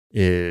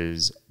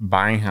is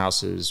buying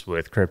houses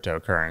with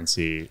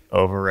cryptocurrency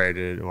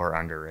overrated or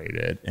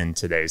underrated in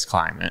today's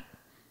climate?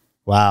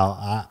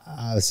 Wow.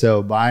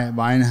 So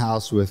buying a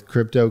house with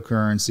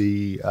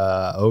cryptocurrency,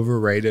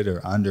 overrated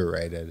or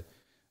underrated?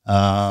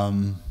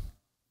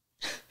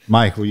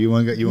 Mike, you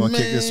want to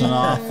kick this one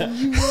off?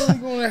 You really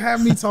going to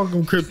have me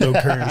talking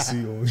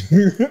cryptocurrency on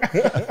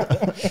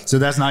here? So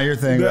that's not your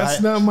thing,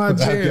 That's right? not my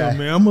jam, Okay.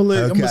 man. I'm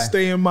gonna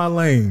stay in my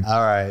lane.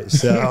 All right.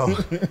 So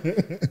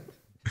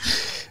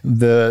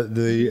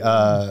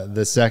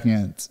the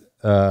second,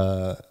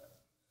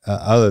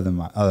 other than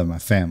my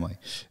family,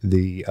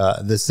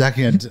 the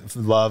second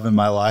love in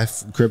my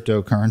life,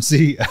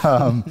 cryptocurrency.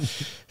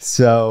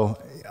 So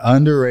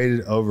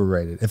underrated,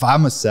 overrated. If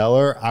I'm a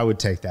seller, I would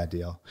take that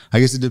deal. I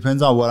guess it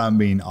depends on what I'm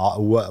being,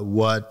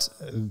 what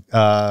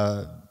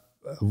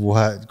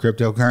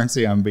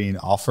cryptocurrency I'm being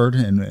offered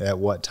and at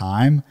what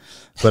time,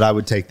 but I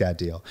would take that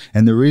deal.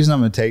 And the reason I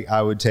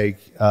would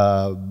take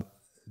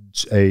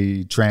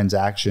a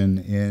transaction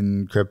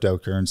in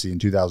cryptocurrency in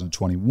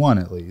 2021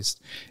 at least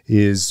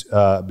is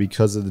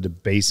because of the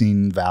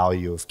debasing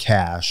value of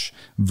cash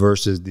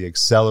versus the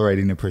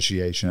accelerating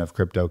appreciation of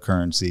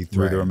cryptocurrency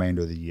through the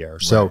remainder of the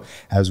year. So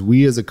as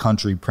we as a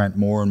country print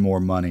more and more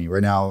money,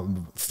 right now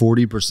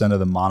 40% of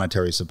the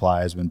monetary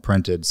supply has been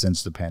printed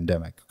since the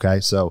pandemic.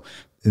 Okay, so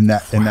and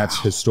that's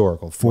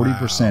historical,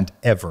 40%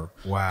 ever.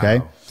 Wow.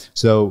 Okay.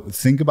 So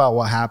think about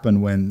what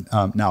happened when,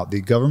 now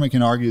the government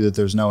can argue that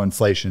there's no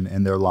inflation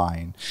and they're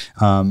lying.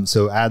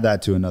 So add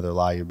that to another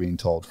lie you're being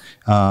told.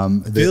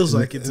 Feels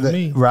like it to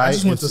me. Right. I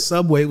just went to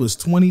Subway. It was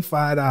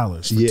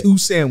 $25 for 2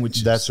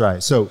 sandwiches. That's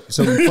right. So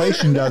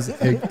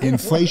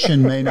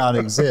inflation may not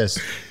exist,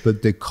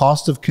 but the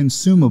cost of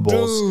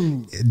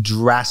consumables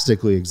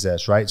drastically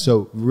exists, right?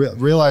 So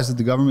realize that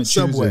the government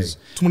Subway, chooses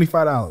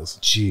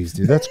 $25. Jeez,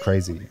 dude, that's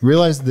crazy.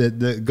 Realize that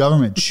the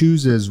government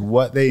chooses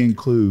what they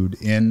include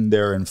in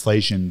their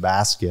inflation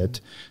basket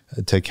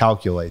to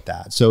calculate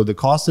that. So the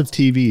cost of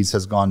TVs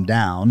has gone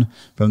down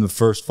from the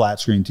first flat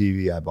screen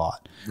TV I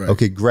bought. Right.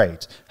 Okay,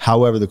 great.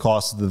 However, the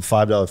cost of the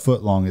 $5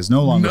 foot long is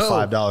no longer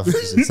 $5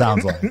 as it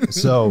sounds like.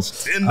 So,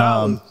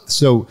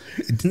 so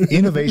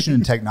innovation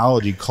and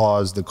technology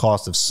caused the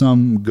cost of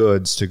some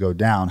goods to go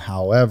down.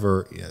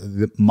 However,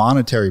 the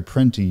monetary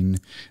printing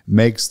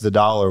makes the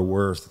dollar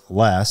worth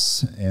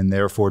less and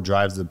therefore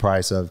drives the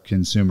price of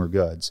consumer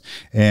goods.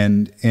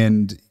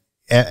 And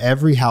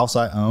every house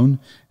I own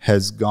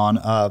has gone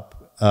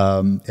up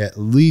at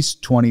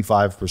least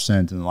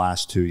 25% in the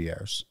last 2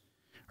 years.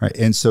 Right.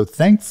 And so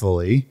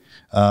thankfully,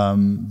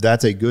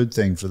 that's a good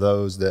thing for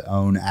those that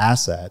own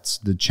assets.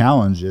 The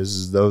challenge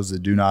is those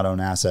that do not own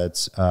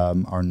assets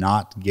are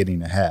not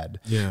getting ahead.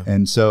 Yeah.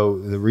 And so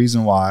the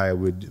reason why I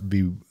would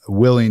be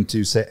willing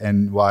to say,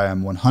 and why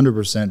I'm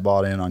 100%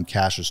 bought in on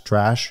cash is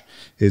trash,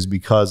 is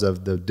because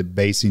of the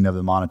debasing of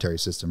the monetary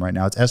system. Right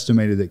now, it's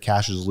estimated that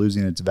cash is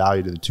losing its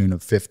value to the tune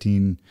of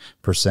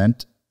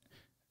 15%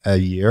 a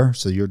year.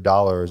 So your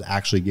dollar is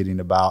actually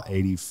getting about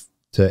 80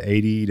 to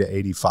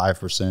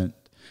 85%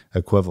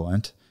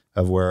 equivalent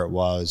of where it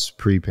was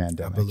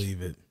pre-pandemic. I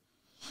believe it.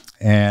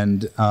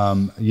 And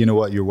you know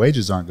what? Your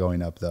wages aren't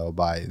going up, though,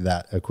 by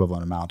that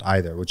equivalent amount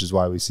either, which is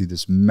why we see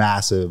this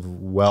massive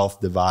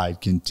wealth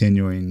divide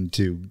continuing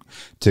to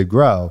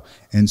grow.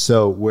 And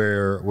so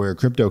where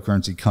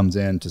cryptocurrency comes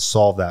in to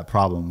solve that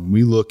problem, when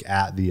we look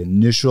at the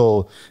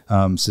initial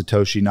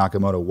Satoshi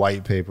Nakamoto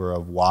white paper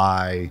of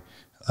why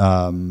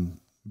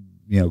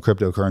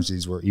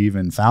cryptocurrencies were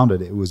even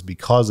founded, it was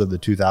because of the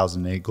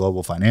 2008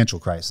 global financial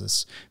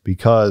crisis,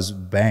 because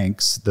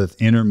banks, the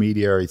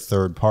intermediary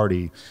third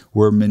party,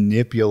 were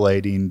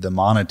manipulating the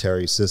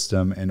monetary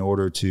system in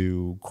order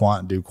to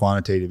do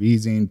quantitative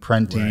easing,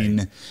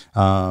 printing.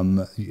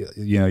 Right.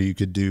 You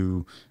could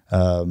do,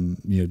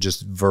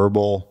 just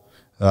verbal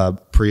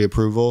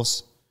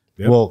pre-approvals.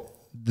 Yep. Well,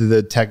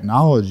 the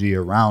technology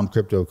around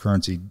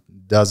cryptocurrency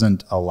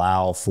doesn't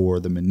allow for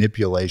the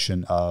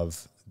manipulation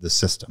of the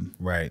system.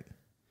 Right.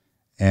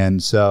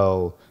 And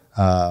so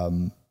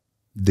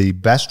the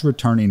best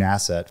returning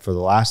asset for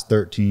the last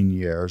 13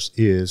 years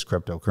is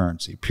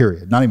cryptocurrency,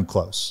 period. Not even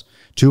close.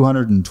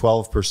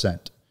 212%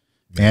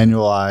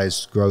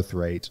 annualized growth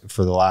rate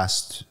for the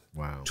last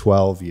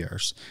 12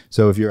 years.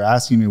 So if you're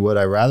asking me, would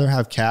I rather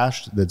have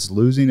cash that's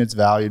losing its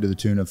value to the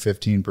tune of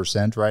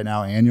 15% right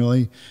now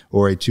annually,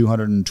 or a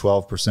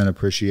 212%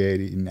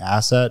 appreciating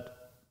asset?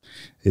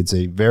 It's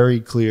a very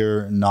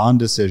clear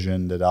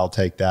non-decision that I'll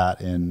take that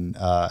in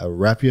a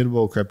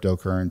reputable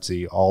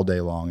cryptocurrency all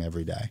day long,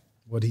 every day.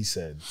 What he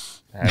said.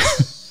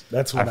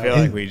 That's what I feel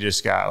like we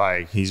just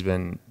got he's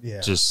been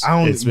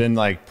it's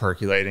been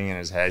percolating in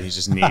his head. He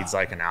just needs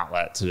an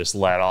outlet to just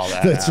let all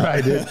that That's out.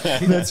 right, dude.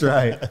 That's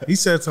right. He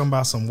said something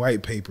about some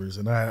white papers,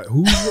 and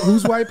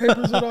whose white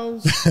papers are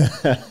those?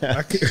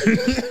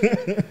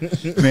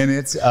 Man,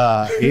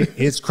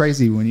 it's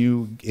crazy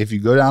if you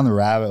go down the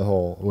rabbit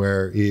hole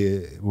where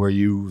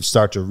you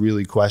start to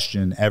really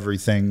question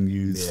everything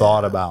you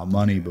thought about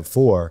money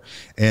before.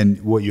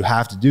 And what you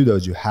have to do, though,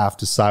 is you have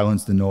to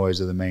silence the noise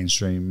of the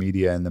mainstream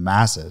media and the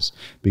masses,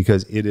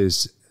 because it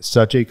is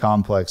such a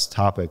complex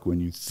topic when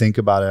you think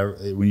about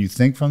it, when you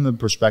think from the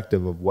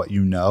perspective of what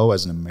you know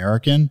as an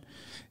American,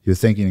 you're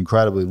thinking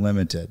incredibly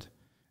limited.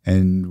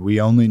 And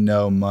we only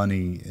know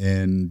money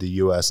in the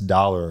US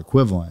dollar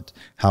equivalent.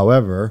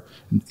 However,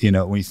 you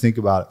know, when you think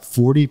about it,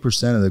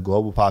 40% of the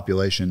global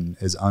population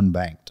is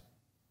unbanked.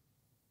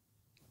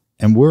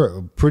 And we're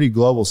a pretty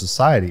global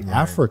society. Right.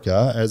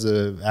 Africa, as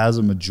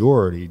a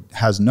majority,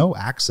 has no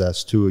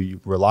access to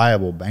a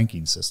reliable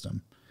banking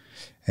system.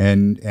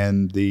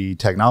 And the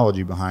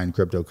technology behind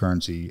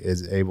cryptocurrency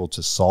is able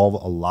to solve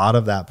a lot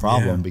of that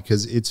problem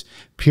because it's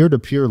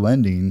peer-to-peer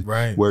lending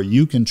where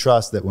you can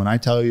trust that when I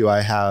tell you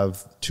I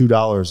have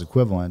 $2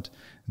 equivalent,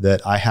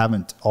 that I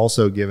haven't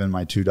also given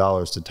my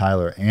 $2 to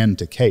Tyler and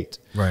to Kate.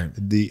 Right.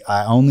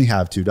 I only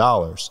have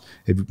 $2.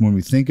 When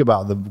we think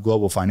about the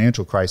global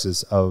financial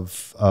crisis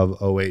of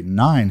 08 and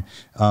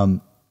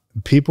 09,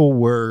 people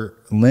were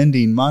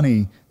lending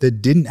money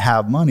that didn't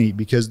have money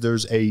because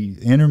there's a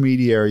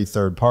intermediary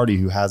third party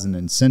who has an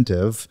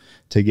incentive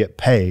to get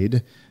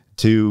paid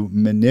to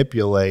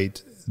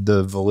manipulate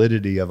the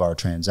validity of our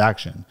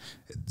transaction.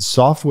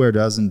 Software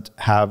doesn't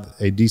have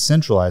a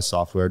decentralized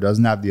software,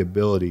 doesn't have the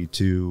ability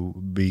to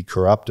be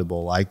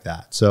corruptible like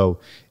that. So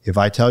if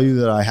I tell you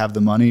that I have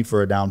the money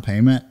for a down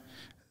payment,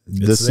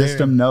 the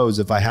system knows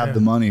if I have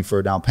the money for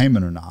a down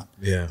payment or not.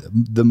 Yeah.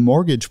 The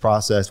mortgage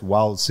process,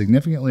 while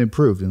significantly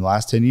improved in the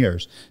last 10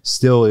 years,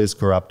 still is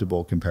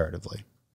corruptible comparatively.